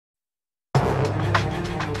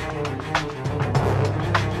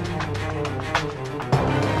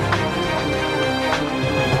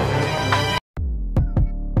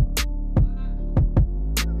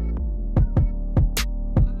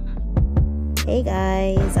Hey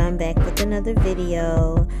guys, I'm back with another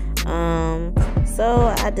video.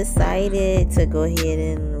 So I decided to go ahead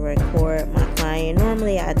and record my client.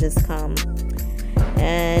 Normally I just come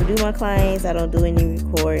and do my clients. I don't do any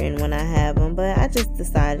recording when I have them, but I just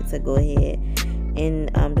decided to go ahead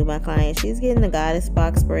and do my client. She's getting the goddess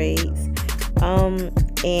box braids.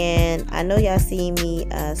 And I know y'all see me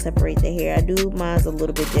separate the hair. I do mine's a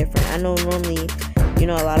little bit different. I know normally,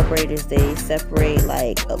 a lot of braiders, they separate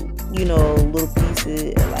like little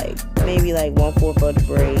pieces, like maybe like 1/4 of the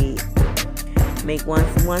braid, make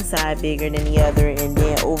one side bigger than the other, and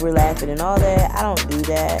then overlap it and all that. I don't do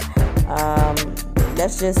that.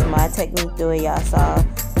 That's just my technique, the way y'all saw.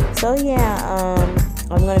 So yeah,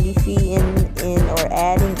 I'm gonna be feeding in or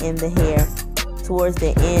adding in the hair towards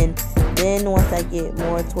the end. Then once I get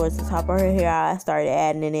more towards the top of her hair, I started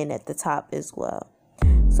adding it in at the top as well.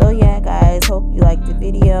 So yeah guys, hope you liked the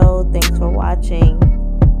video. Thanks for watching.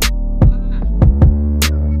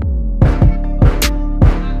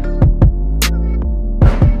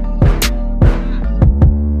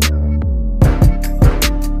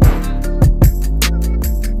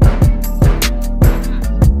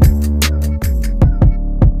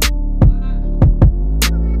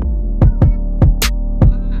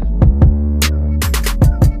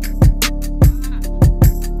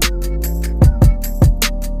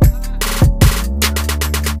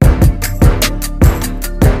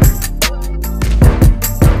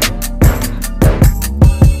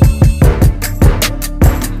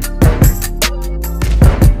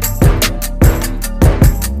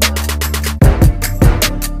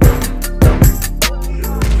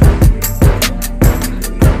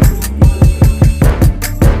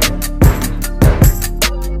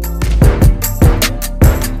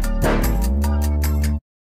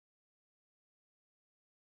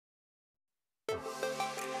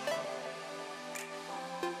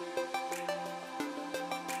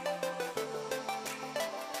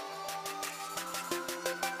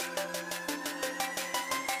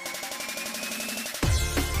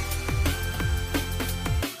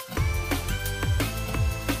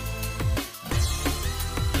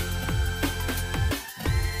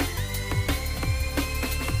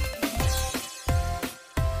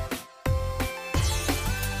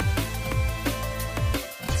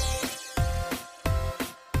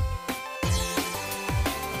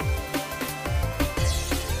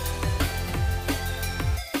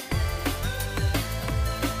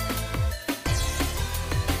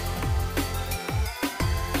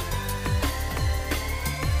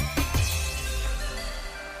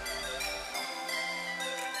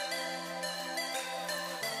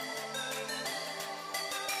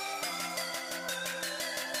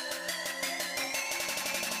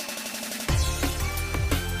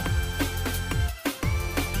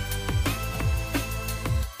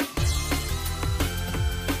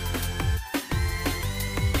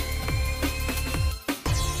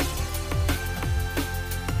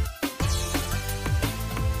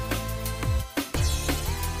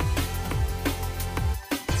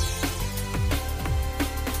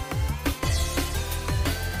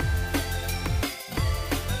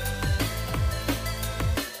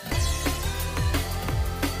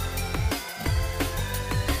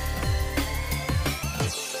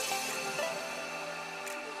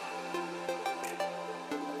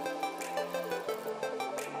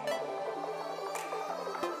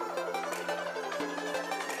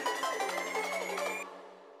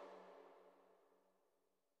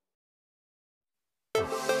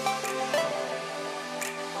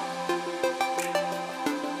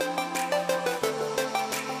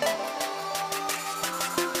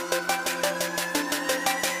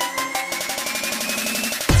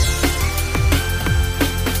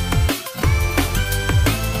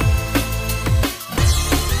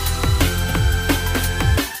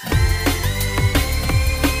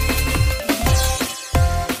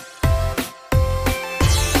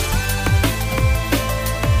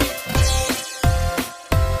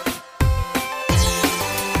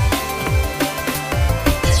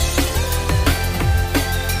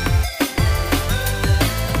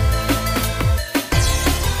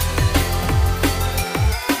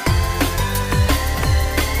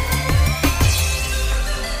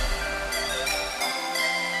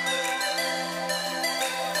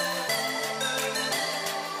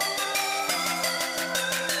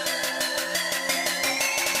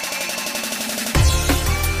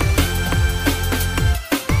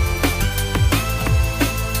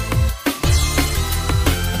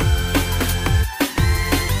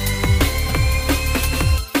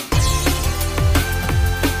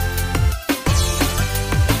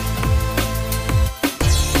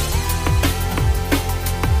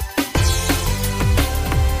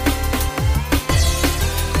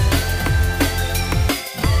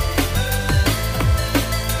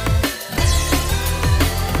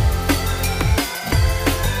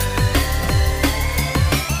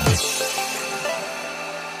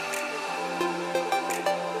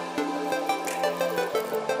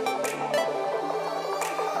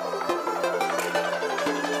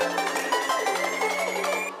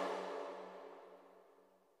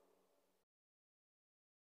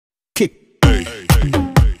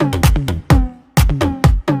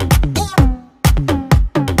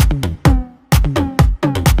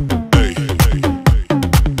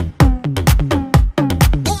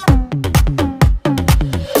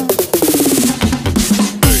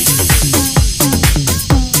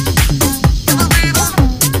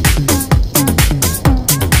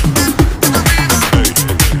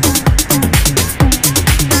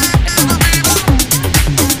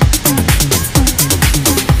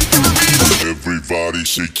 Everybody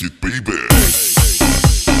shake it, baby.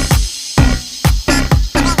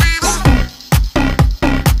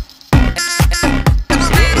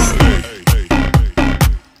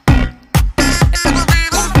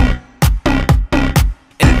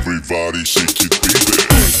 Everybody shake it, baby.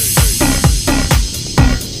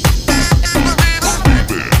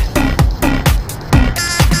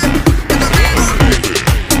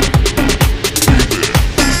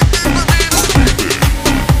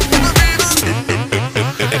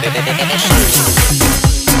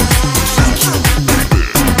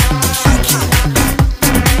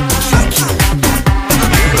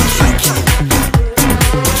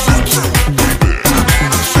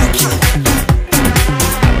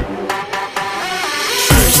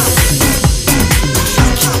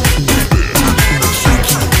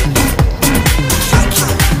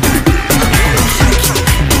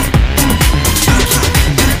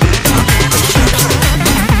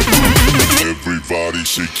 Everybody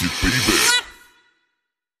shake it, baby.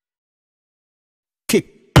 Kick.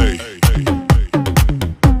 Hey, hey,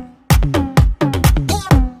 hey.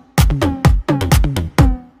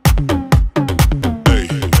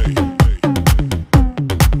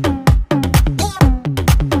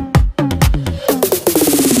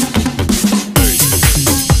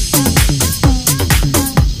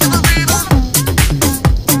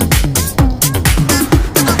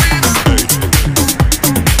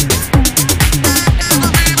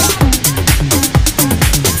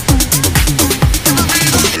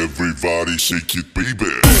 Everybody shake it, baby.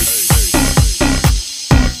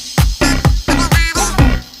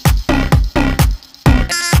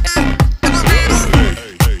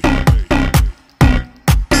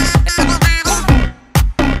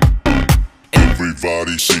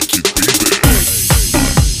 Everybody shake it, baby.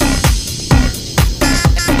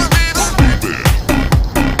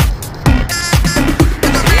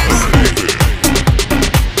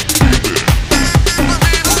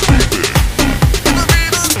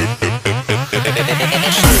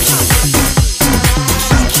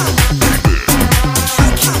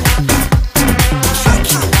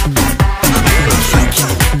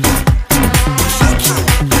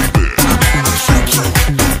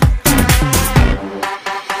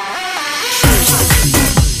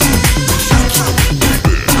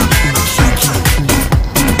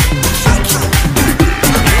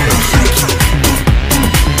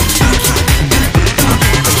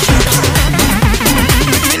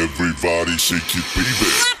 Everybody shake it, baby.